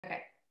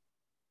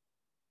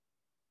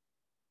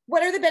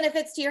What are the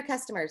benefits to your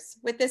customers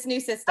with this new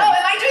system? Oh,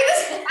 am I doing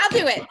this? I'll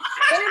do it.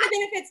 What are the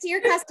benefits to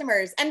your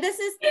customers? And this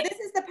is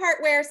the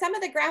part where some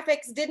of the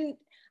graphics didn't,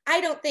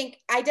 I don't think,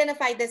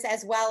 identified this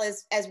as well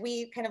as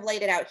we kind of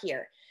laid it out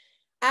here.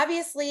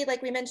 Obviously,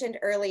 like we mentioned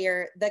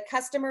earlier, the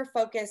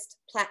customer-focused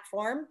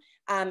platform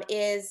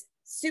is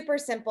super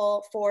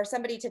simple for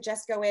somebody to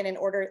just go in and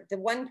order the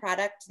one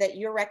product that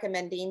you're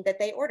recommending that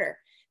they order.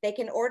 They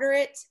can order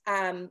it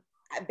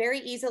very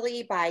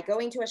easily by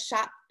going to a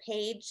shop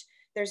page.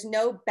 There's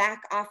no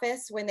back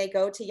office when they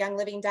go to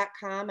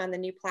youngliving.com on the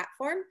new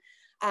platform.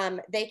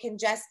 They can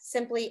just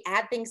simply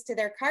add things to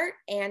their cart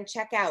and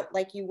check out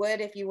like you would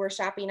if you were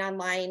shopping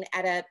online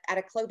at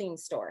a clothing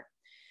store.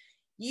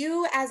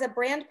 You as a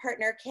brand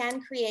partner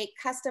can create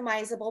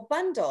customizable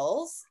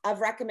bundles of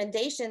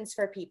recommendations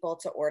for people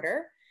to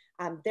order.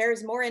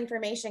 There's more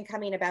information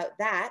coming about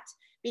that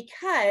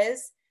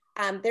because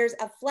there's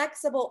a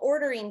flexible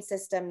ordering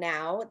system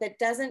now that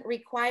doesn't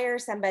require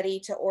somebody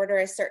to order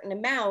a certain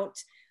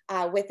amount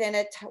within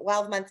a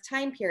 12-month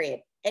time period,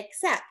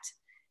 except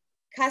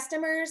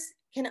customers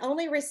can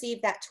only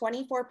receive that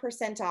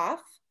 24%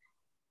 off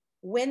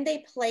when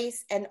they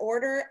place an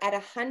order at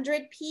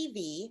 100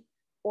 PV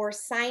or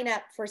sign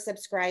up for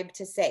Subscribe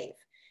to Save.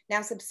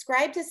 Now,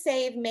 Subscribe to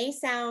Save may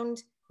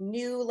sound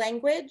new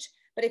language,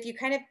 but if you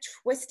kind of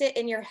twist it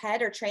in your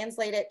head or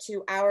translate it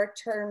to our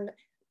term,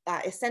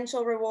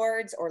 essential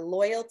rewards or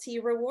loyalty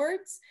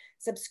rewards,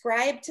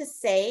 Subscribe to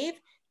Save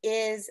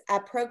is a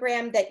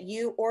program that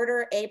you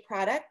order a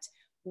product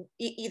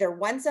either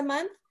once a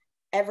month,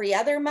 every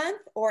other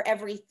month, or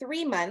every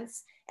 3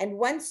 months. And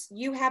once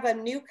you have a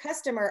new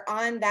customer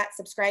on that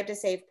Subscribe to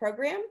Save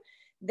program,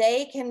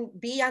 they can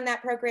be on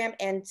that program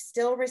and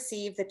still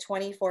receive the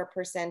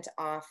 24%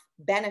 off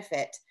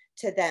benefit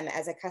to them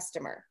as a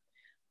customer.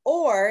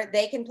 Or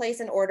they can place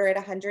an order at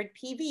 100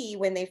 PV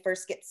when they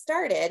first get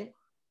started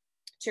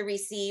to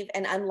receive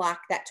and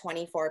unlock that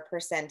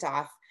 24%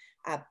 off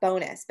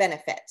bonus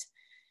benefit.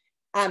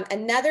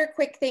 Another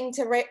quick thing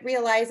to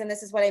realize, and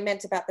this is what I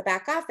meant about the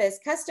back office,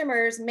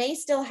 customers may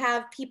still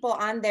have people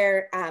on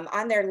their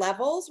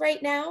levels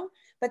right now,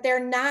 but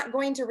they're not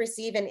going to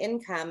receive an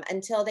income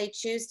until they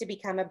choose to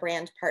become a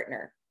brand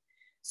partner.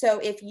 So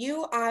if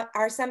you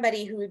are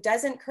somebody who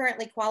doesn't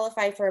currently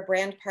qualify for a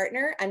brand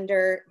partner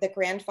under the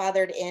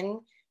grandfathered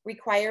in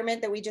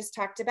requirement that we just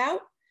talked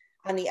about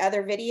on the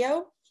other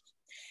video,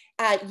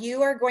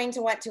 you are going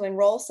to want to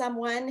enroll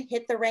someone,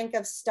 hit the rank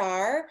of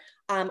star,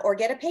 or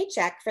get a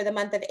paycheck for the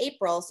month of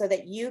April so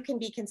that you can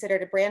be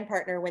considered a brand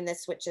partner when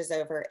this switches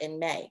over in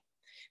May.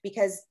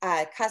 Because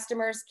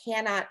customers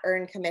cannot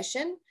earn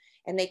commission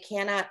and they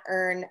cannot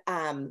earn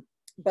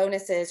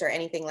bonuses or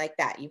anything like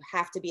that. You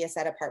have to be a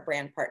set apart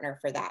brand partner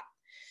for that.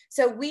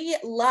 So we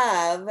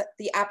love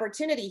the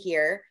opportunity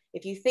here.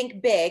 If you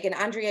think big, and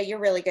Andrea, you're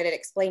really good at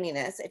explaining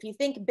this. If you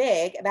think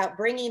big about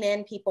bringing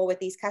in people with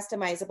these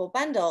customizable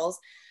bundles,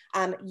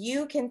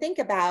 you can think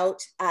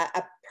about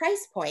a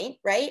price point,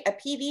 right? A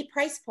PV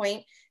price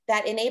point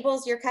that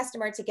enables your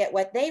customer to get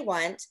what they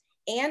want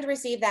and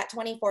receive that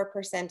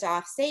 24%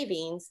 off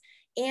savings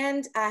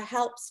and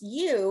helps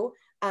you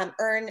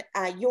earn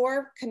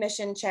your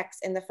commission checks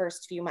in the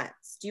first few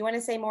months. Do you want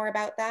to say more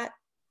about that?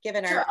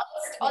 Given sure.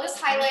 I'll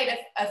just highlight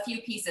a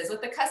few pieces.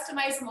 With the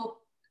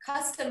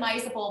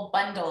customizable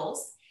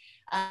bundles,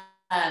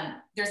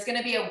 there's going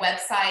to be a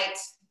website,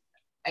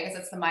 I guess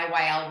it's the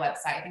MyYL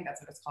website, I think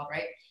that's what it's called,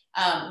 right?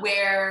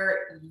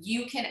 Where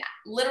you can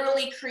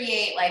literally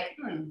create like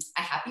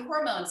a happy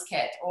hormones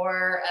kit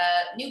or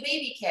a new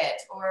baby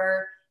kit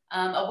or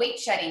a weight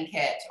shedding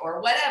kit or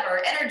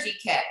whatever, energy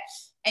kit.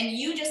 And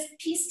you just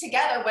piece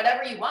together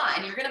whatever you want.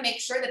 And you're going to make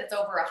sure that it's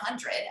over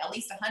 100, at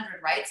least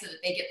 100, right? So that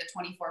they get the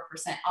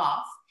 24%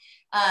 off.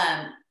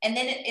 And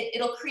then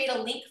it'll create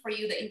a link for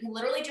you that you can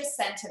literally just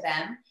send to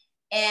them.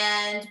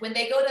 And when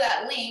they go to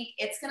that link,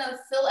 it's going to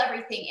fill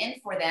everything in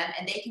for them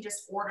and they can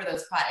just order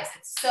those products.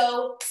 It's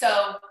so,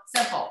 so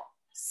simple.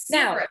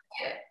 Now,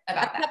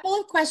 a couple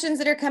of questions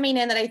that are coming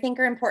in that I think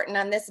are important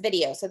on this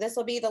video. So this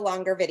will be the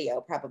longer video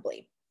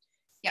probably.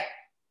 Yep.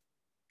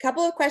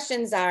 Couple of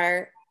questions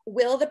are,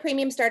 will the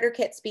premium starter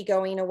kits be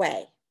going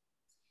away?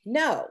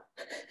 No,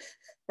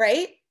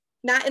 right?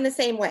 Not in the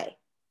same way.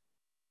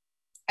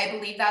 I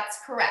believe that's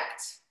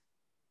correct.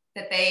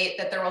 That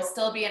there will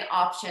still be an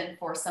option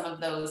for some of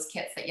those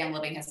kits that Young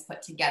Living has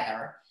put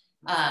together.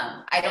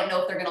 I don't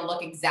know if they're going to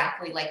look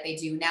exactly like they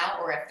do now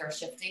or if they're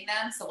shifting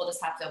them. So we'll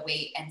just have to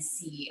wait and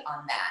see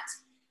on that.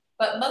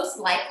 But most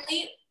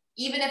likely,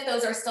 even if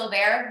those are still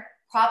there,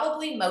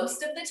 probably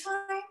most of the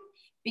time,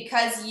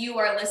 because you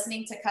are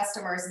listening to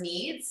customers'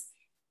 needs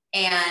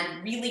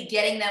and really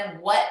getting them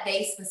what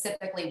they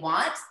specifically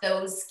want,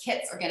 those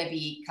kits are going to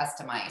be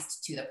customized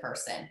to the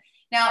person.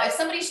 Now, if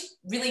somebody's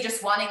really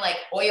just wanting like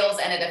oils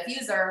and a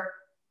diffuser,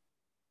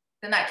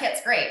 then that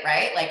kit's great,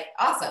 right? Like,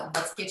 awesome,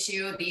 let's get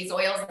you these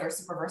oils that are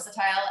super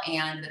versatile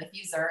and the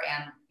diffuser,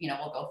 and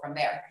we'll go from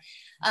there.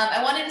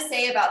 I wanted to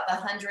say about the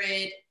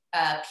 100,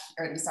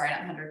 sorry, not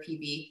 100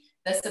 PV,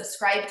 the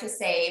Subscribe to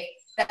Save.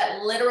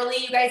 that literally,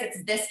 you guys,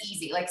 it's this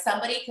easy. Like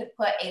somebody could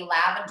put a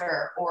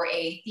lavender or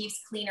a Thieves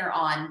Cleaner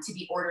on to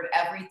be ordered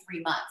every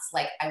 3 months.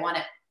 Like I want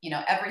it,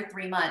 every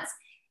 3 months,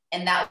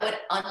 and that would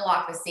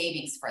unlock the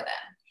savings for them.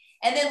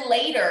 And then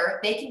later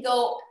they can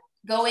go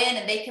in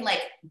and they can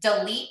like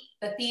delete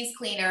the Thieves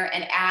Cleaner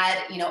and add,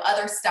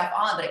 other stuff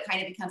on, but it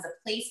kind of becomes a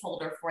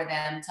placeholder for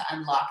them to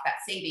unlock that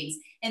savings.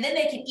 And then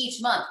they can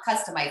each month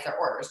customize their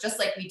orders just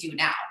like we do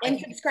now. And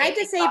like Subscribe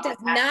to Save does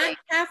not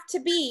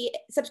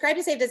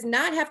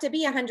have to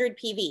be 100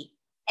 PV.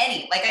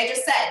 Like I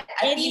just said,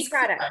 any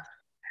product.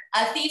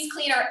 A Thieves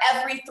Cleaner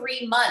every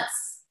 3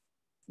 months,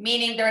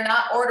 meaning they're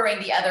not ordering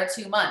the other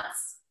 2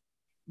 months.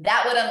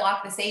 That would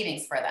unlock the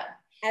savings for them.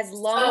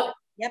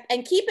 Yep.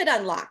 And keep it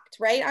unlocked,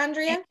 right,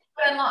 Andrea? Keep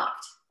it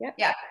unlocked. Yep.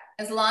 Yeah.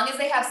 As long as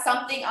they have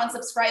something on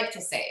Subscribe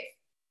to Save.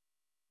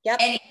 Yep.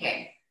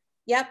 Anything.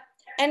 Yep.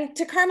 And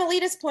to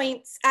Carmelita's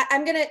points,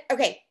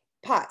 okay,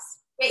 pause.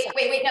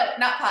 Wait, no,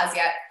 not pause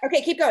yet.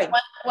 Okay, keep going.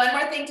 One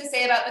more thing to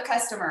say about the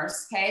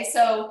customers, okay?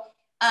 So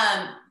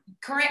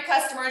current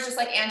customers, just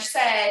like Ange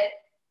said,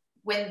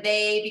 when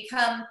they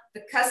become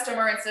the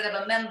customer instead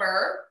of a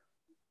member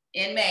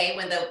in May,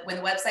 when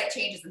the website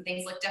changes and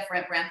things look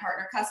different, brand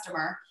partner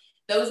customer,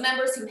 those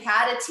members who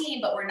had a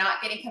team but were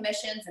not getting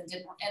commissions and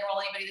didn't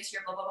enroll anybody this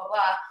year, blah, blah, blah,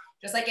 blah,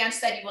 just like Ange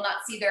said, you will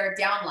not see their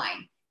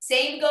downline.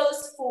 Same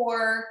goes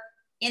for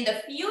in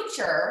the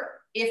future,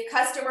 if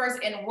customers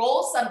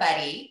enroll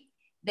somebody,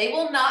 they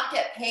will not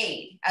get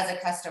paid as a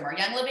customer.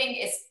 Young Living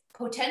is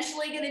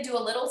potentially going to do a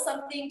little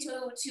something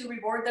to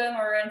reward them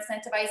or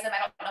incentivize them.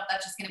 I don't know if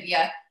that's just going to be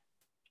a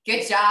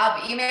good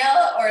job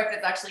email or if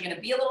it's actually going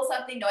to be a little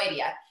something, no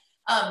idea.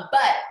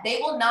 But they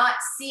will not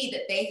see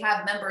that they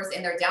have members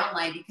in their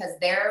downline because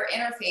their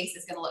interface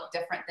is going to look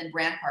different than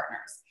brand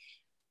partners.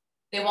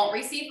 They won't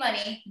receive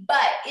money,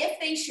 but if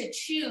they should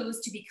choose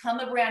to become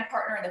a brand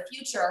partner in the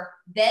future,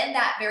 then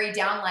that very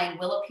downline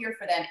will appear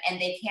for them and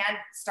they can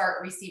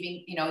start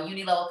receiving,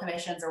 uni-level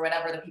commissions or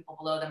whatever the people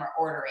below them are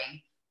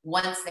ordering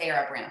once they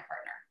are a brand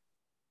partner.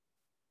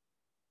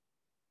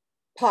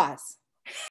 Pause.